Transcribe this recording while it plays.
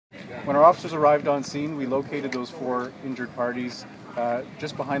When our officers arrived on scene, we located those 4 injured parties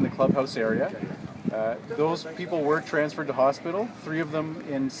just behind the clubhouse area. Those people were transferred to hospital, 3 of them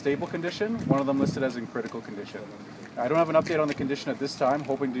in stable condition, 1 of them listed as in critical condition. I don't have an update on the condition at this time,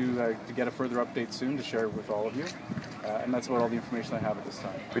 hoping to get a further update soon to share with all of you. And that's about all the information I have at this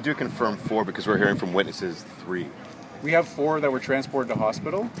time. We do confirm 4 because we're hearing from witnesses 3. We have 4 that were transported to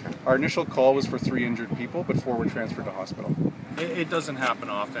hospital. Our initial call was for 3 injured people, but 4 were transferred to hospital. It doesn't happen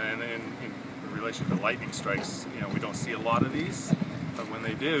often, and in relation to lightning strikes, we don't see a lot of these, but when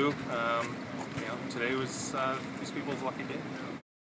they do, today was these people's lucky day.